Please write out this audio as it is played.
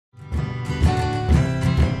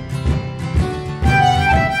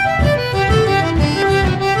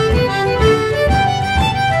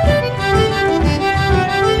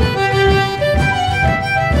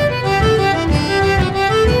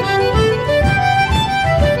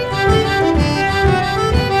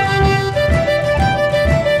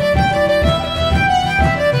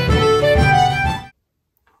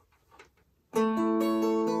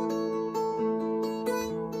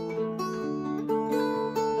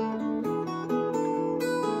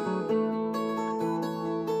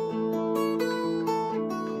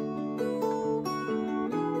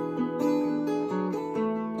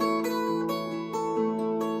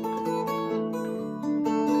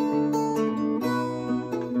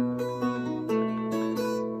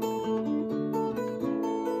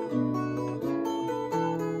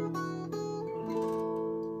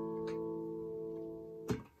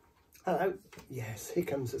Yes, Here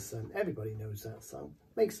Comes the Sun. Everybody knows that song.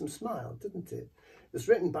 Makes them smile, doesn't it? It was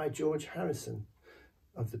written by George Harrison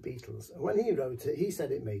of the Beatles. And when he wrote it, he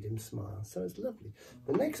said it made him smile. So it's lovely.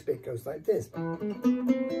 The next bit goes like this. Sun,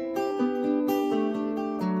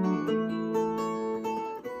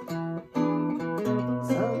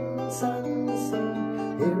 sun,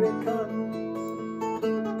 sun, here it comes.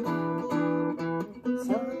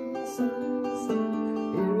 Sun, sun,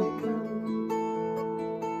 sun, here it comes.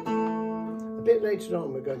 A bit later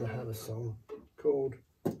on, we're going to have a song called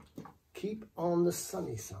Keep on the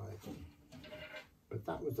Sunny Side. But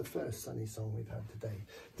that was the first sunny song we've had today.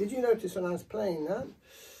 Did you notice when I was playing that?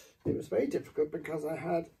 It was very difficult because I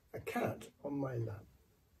had a cat on my lap.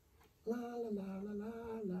 La la la la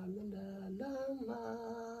la la la la la.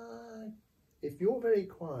 If you're very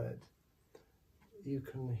quiet, you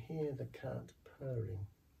can hear the cat purring.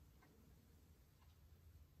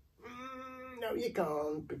 No, you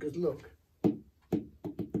can't, because look,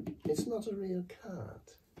 it's not a real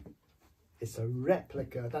cat. It's a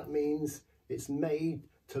replica. That means it's made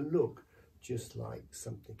to look just like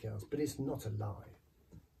something else, but it's not alive.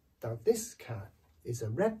 Now, this cat is a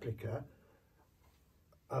replica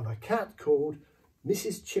of a cat called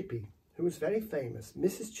Mrs. Chippy, who was very famous.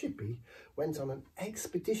 Mrs. Chippy went on an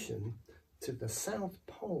expedition to the South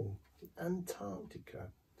Pole,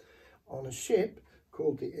 Antarctica, on a ship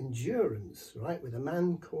called the Endurance, right, with a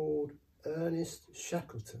man called Ernest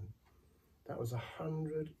Shackleton. That was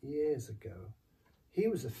 100 years ago. He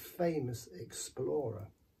was a famous explorer,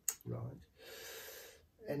 right?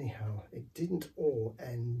 Anyhow, it didn't all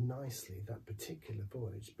end nicely, that particular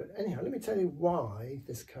voyage. But anyhow, let me tell you why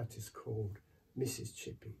this cat is called Mrs.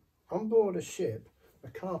 Chippy. On board a ship, a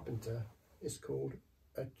carpenter is called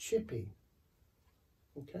a chippy.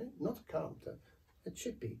 Okay? Not a carpenter, a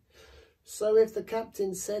chippy. So if the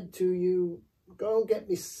captain said to you, go and get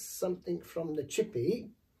me something from the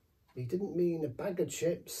chippy, he didn't mean a bag of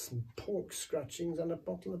chips and pork scratchings and a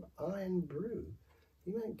bottle of iron brew.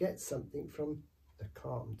 He meant get something from the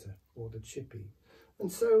carpenter or the chippy. And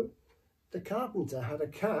so the carpenter had a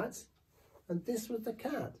cat, and this was the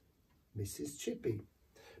cat, Mrs. Chippy.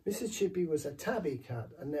 Mrs. Chippy was a tabby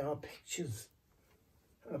cat, and there are pictures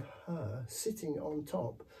of her sitting on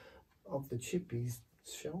top of the chippy's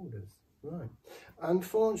shoulders. Right.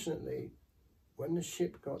 Unfortunately, when the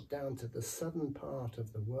ship got down to the southern part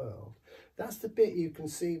of the world, that's the bit you can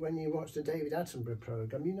see when you watch the David Attenborough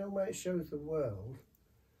programme. You know where it shows the world?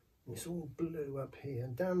 It's all blue up here,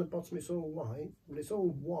 and down the bottom it's all white. Well, it's all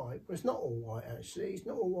white. Well, it's not all white, actually. It's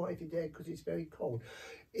not all white if you're there because it's very cold.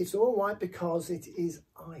 It's all white because it is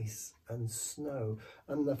ice and snow.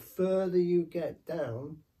 And the further you get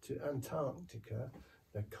down to Antarctica,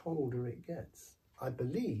 the colder it gets. I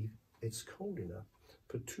believe it's cold enough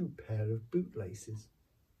for 2 pair of bootlaces.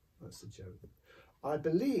 That's a joke. I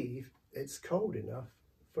believe it's cold enough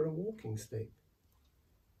for a walking stick.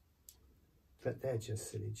 But they're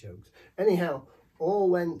just silly jokes. Anyhow, all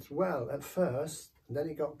went well at first, and then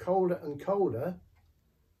it got colder and colder,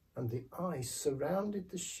 and the ice surrounded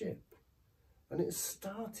the ship, and it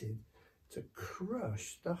started to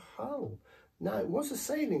crush the hull. Now, it was a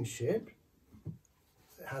sailing ship.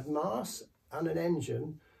 It had masts and an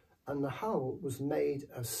engine, and the hull was made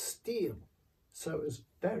of steel. So it was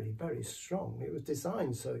very, very strong. It was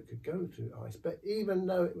designed so it could go through ice. But even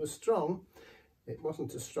though it was strong, it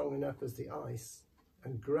wasn't as strong enough as the ice.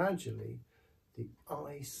 And gradually, the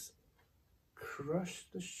ice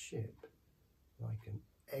crushed the ship like an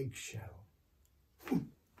eggshell.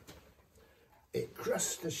 It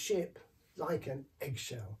crushed the ship like an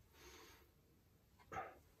eggshell.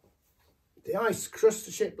 The ice crushed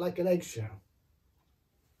the ship like an eggshell.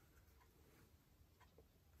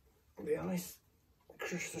 The ice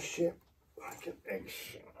crushed the ship like an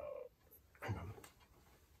eggshell. Hang on.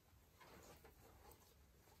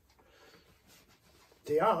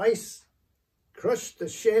 The ice crushed the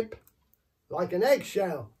ship like an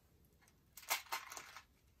eggshell.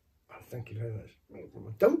 Oh, thank you very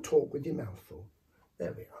much. Don't talk with your mouth full.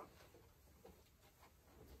 There we are.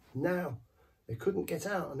 Now, they couldn't get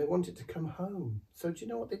out and they wanted to come home. So do you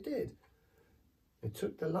know what they did? They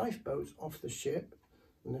took the lifeboats off the ship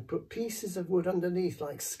and they put pieces of wood underneath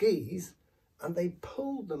like skis, and they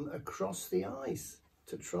pulled them across the ice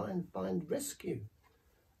to try and find rescue.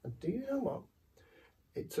 And do you know what?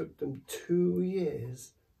 It took them 2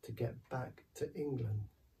 years to get back to England.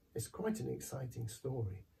 It's quite an exciting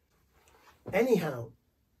story. Anyhow,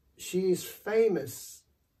 she is famous,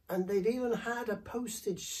 and they've even had a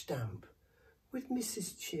postage stamp with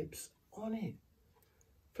Mrs. Chips on it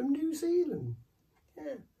from New Zealand.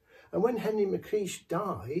 Yeah. And when Henry McLeish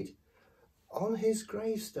died, on his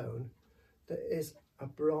gravestone, there is a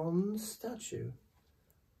bronze statue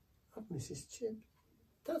of Mrs. Chips.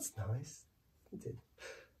 That's nice, isn't it?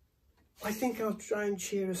 I think I'll try and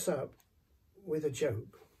cheer us up with a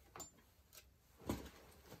joke.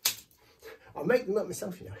 I'll make them up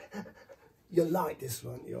myself, you know. You'll like this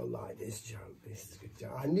one, you'll like this joke. This is a good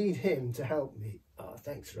joke. I need him to help me. Oh,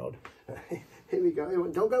 thanks, Rod. Here we go.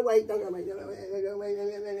 Don't go away, don't go away.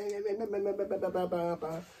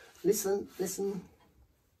 Listen, listen.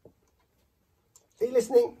 Are you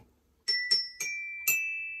listening?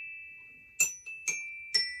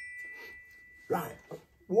 Right.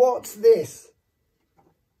 What's this?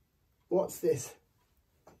 What's this?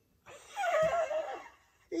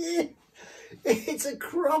 It's a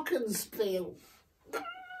crockenspiel.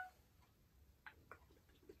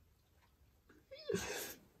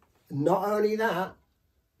 Not only that,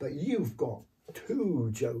 but you've got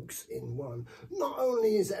two jokes in one. Not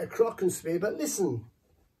only is it a crockenspiel, but listen.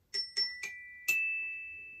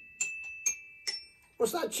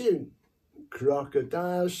 What's that tune?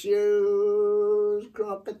 Crocodile shoes,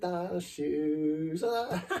 crocodile shoes.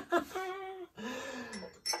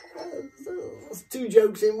 That's two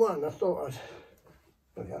jokes in one. I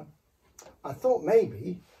thought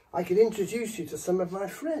maybe I could introduce you to some of my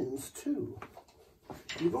friends too.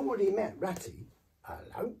 You've already met Ratty.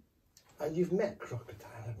 Hello. And you've met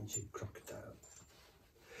Crocodile, haven't you? Crocodile.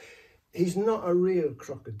 He's not a real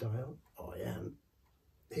crocodile. I am.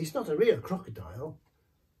 He's not a real crocodile.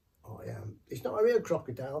 I am. He's not a real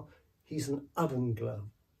crocodile. He's an oven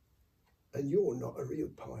glove. And you're not a real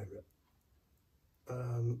pirate.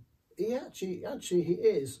 He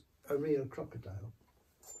is a real crocodile.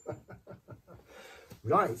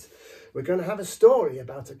 Right, we're going to have a story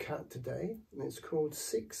about a cat today, and it's called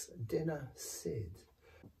Six Dinner Sid.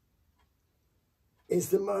 It's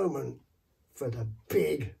the moment for the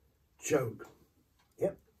big joke.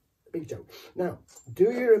 Yep, big joke. Now, do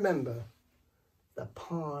you remember the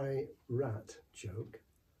pie rat joke?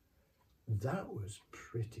 That was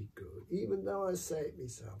pretty good, even though I say it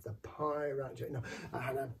myself, the pie rat joke. No, I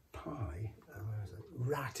had a pie, and there was a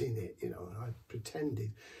rat in it, you know, and I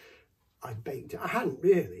pretended I baked it. I hadn't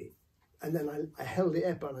really. And then I held it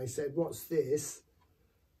up and I said, what's this?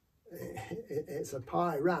 It's a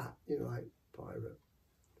pie rat, you know, like pirate.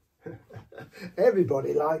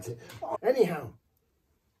 Everybody liked it. Anyhow,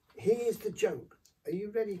 here's the joke. Are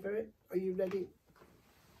you ready for it? Are you ready?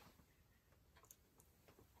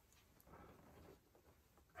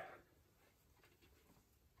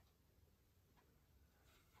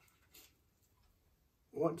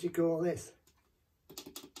 What do you call this?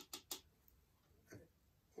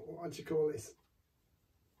 What do you call this?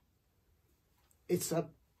 It's a...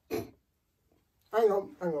 Hang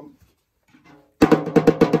on.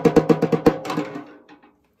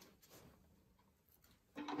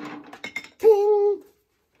 Ting!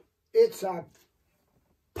 It's a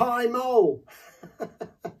pie mole.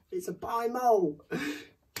 It's a pie mole.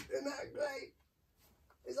 Isn't that great?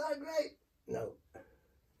 Is that great? No.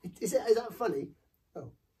 Is that funny?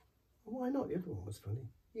 Oh. Why not? The other one was funny.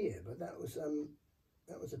 Yeah, but that was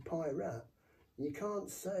a pie rat. You can't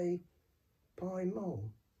say pie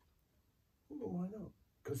mole. Well, why not?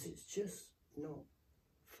 Because it's just not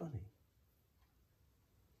funny.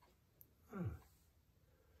 Ah.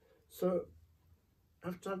 So,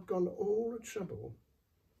 after I've gone all the trouble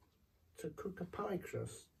to cook a pie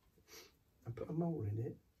crust and put a mole in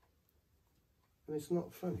it, and it's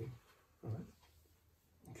not funny, all right?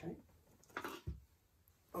 Okay.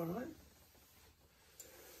 All right.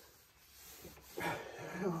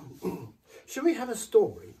 Shall we have a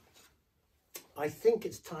story? I think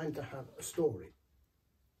it's time to have a story.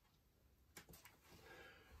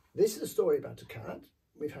 This is a story about a cat.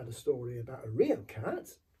 We've had a story about a real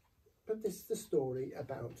cat, but this is the story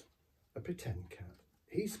about a pretend cat.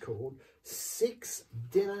 He's called Six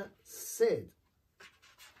Dinner Sid.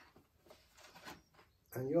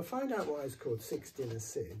 And you'll find out why he's called Six Dinner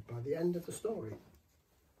Sid by the end of the story.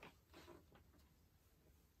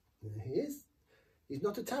 There he is. He's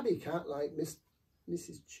not a tabby cat like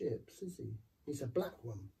Mrs. Chips, is he? He's a black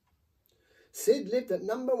one. Sid lived at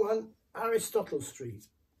number 1 Aristotle Street.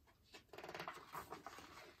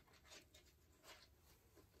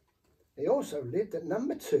 He also lived at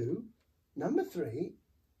number 2, number 3,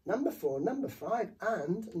 number 4, number 5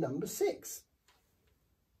 and number 6.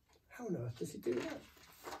 How on earth does he do that?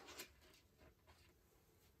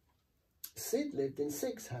 Sid lived in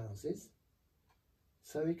 6 houses,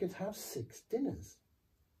 so he could have 6 dinners.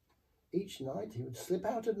 Each night he would slip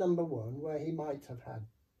out of number 1, where he might have had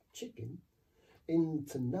chicken,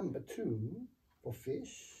 into number 2 for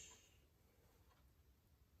fish,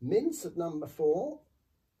 mince at number 4,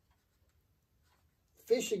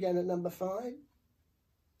 fish again at number 5.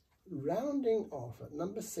 Rounding off at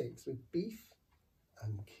number 6 with beef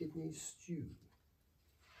and kidney stew.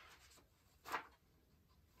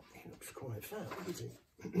 He looks quite fat, doesn't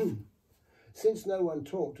he? Since no one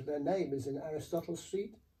talked to their neighbours in Aristotle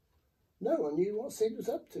Street, no one knew what Sid was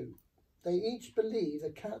up to. They each believed the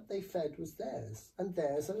cat they fed was theirs, and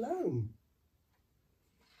theirs alone.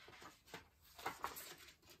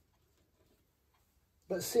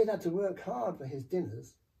 But Sid had to work hard for his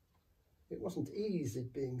dinners. It wasn't easy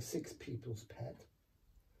being 6 people's pet.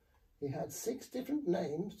 He had 6 different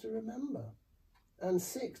names to remember, and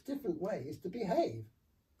 6 different ways to behave.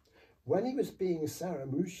 When he was being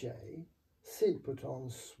Scaramouche, Sid put on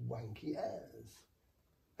swanky airs.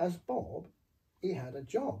 As Bob, he had a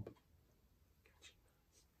job.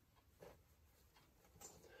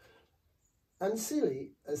 And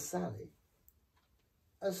silly as Sally.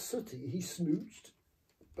 As sooty he smooched,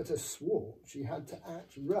 but as Swartz he had to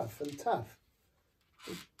act rough and tough.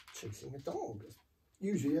 He's chasing a dog. It's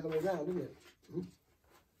usually the other way around, isn't it?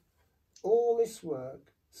 All this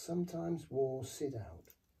work sometimes wore Sid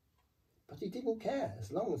out. But he didn't care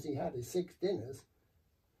as long as he had his 6 dinners.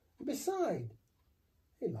 And besides,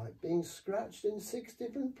 he liked being scratched in 6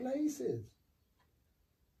 different places.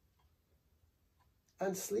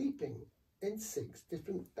 And sleeping in 6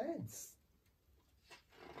 different beds.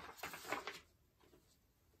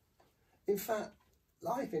 In fact,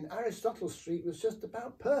 life in Aristotle Street was just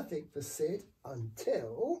about perfect for Sid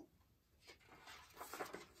until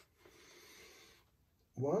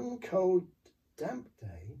one cold, damp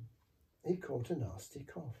day, he caught a nasty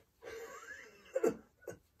cough.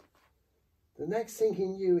 The next thing he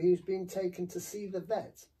knew, he was being taken to see the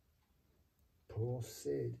vet. Poor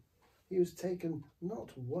Sid. He was taken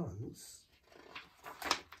not once,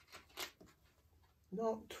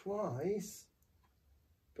 not twice,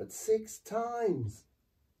 but 6 times.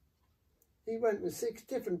 He went with 6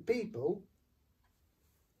 different people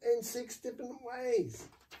in 6 different ways.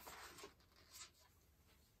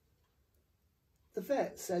 The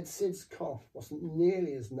vet said Sid's cough wasn't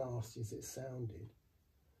nearly as nasty as it sounded,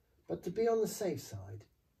 but to be on the safe side,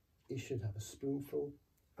 he should have a spoonful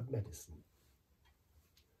of medicine.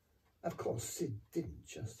 Of course, Sid didn't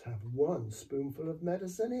just have 1 spoonful of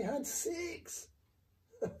medicine, he had 6.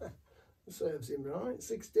 Serves him right.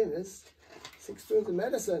 6 dinners, 6 spoons of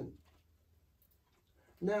medicine.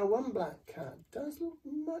 Now, one black cat does look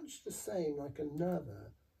much the same like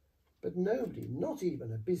another, but nobody, not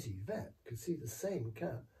even a busy vet, could see the same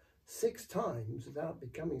cat 6 times without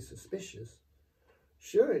becoming suspicious.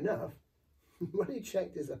 Sure enough, when he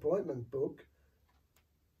checked his appointment book,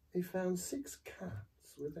 he found 6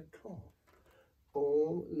 cats with a cough,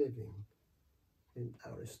 all living in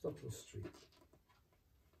Aristotle Street.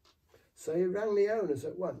 So he rang the owners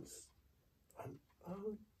at once, and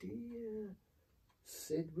oh dear,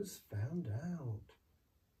 Sid was found out.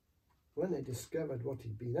 When they discovered what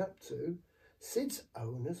he'd been up to, Sid's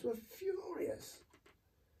owners were furious.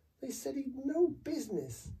 They said he'd no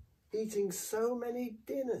business eating so many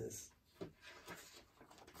dinners.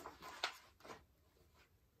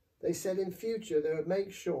 They said in future they would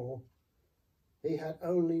make sure he had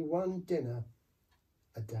only 1 dinner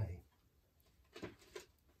a day.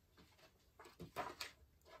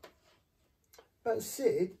 But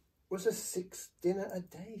Sid was a 6 dinner a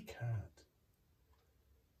day cat.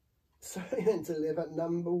 So he went to live at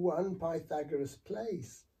number 1 Pythagoras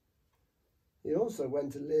Place. He also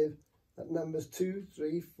went to live at numbers 2,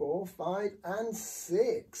 3, 4, 5 and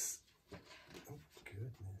 6. Oh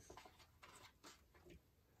goodness.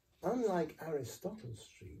 Unlike Aristotle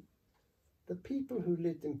Street, the people who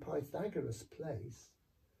lived in Pythagoras Place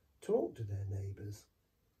talked to their neighbours.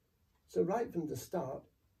 So right from the start,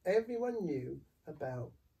 everyone knew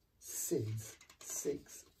about Sid's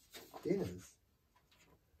 6 dinners.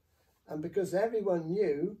 And because everyone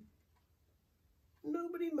knew,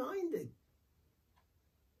 nobody minded.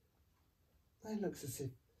 It looks as if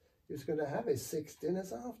he was going to have his 6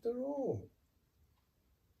 dinners after all.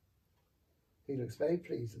 He looks very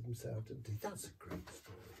pleased with himself. That's a great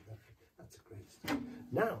story. That's a great story.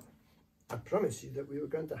 Now, I promised you that we were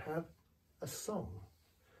going to have a song.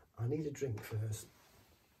 I need a drink first.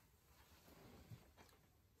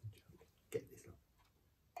 Get this on.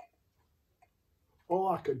 Oh,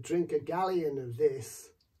 I could drink a galleon of this.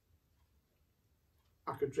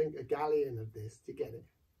 I could drink a galleon of this. Do you get it?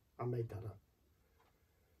 I made that up.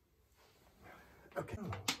 Okay.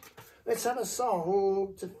 Let's have a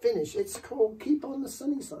song to finish. It's called Keep on the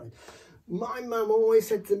Sunny Side. My mum always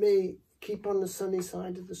said to me, keep on the sunny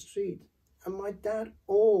side of the street. And my dad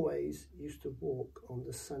always used to walk on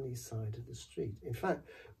the sunny side of the street. In fact,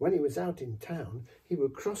 when he was out in town, he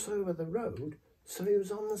would cross over the road so he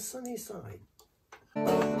was on the sunny side.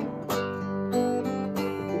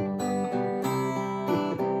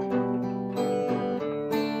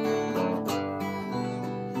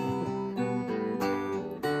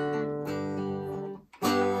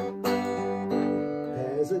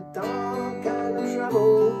 There's a dark and a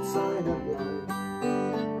troubled side of life.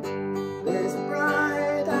 There's a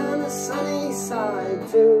bright and a sunny side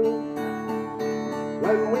too.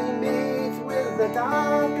 When we meet with the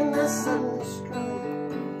dark and the sudden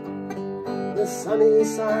strife, the sunny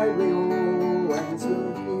side we always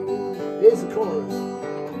look you. Here's the chorus.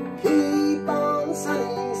 Keep on the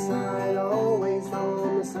sunny side, always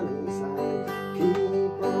on the sunny side.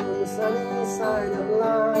 Keep on the sunny side of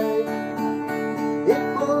life.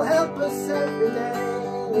 It will help us every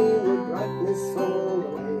day, with brightness all the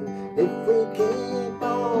way, if we keep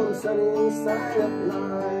on the sunny side of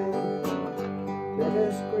life. Let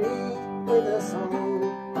us greet with a song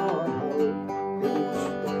our hope each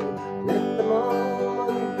day. Let the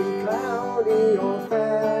moment be cloudy or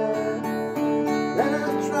fair. Let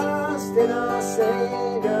us trust in our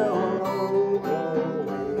Saviour all the way,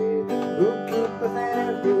 who keepeth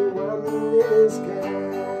everyone in his care.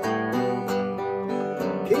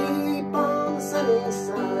 Keep on the sunny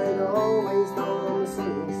side, always on the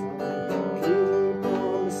sunny side. Keep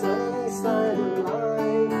on the sunny side of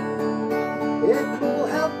life. It will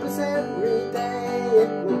help us every day, it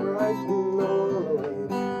will brighten all the way,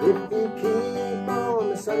 if we keep on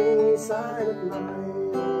the sunny side of life.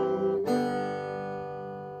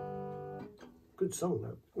 Good song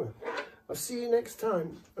though. Well, I'll see you next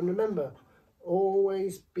time, and remember,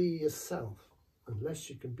 always be yourself. Unless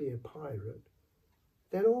you can be a pirate,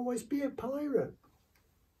 then always be a pirate.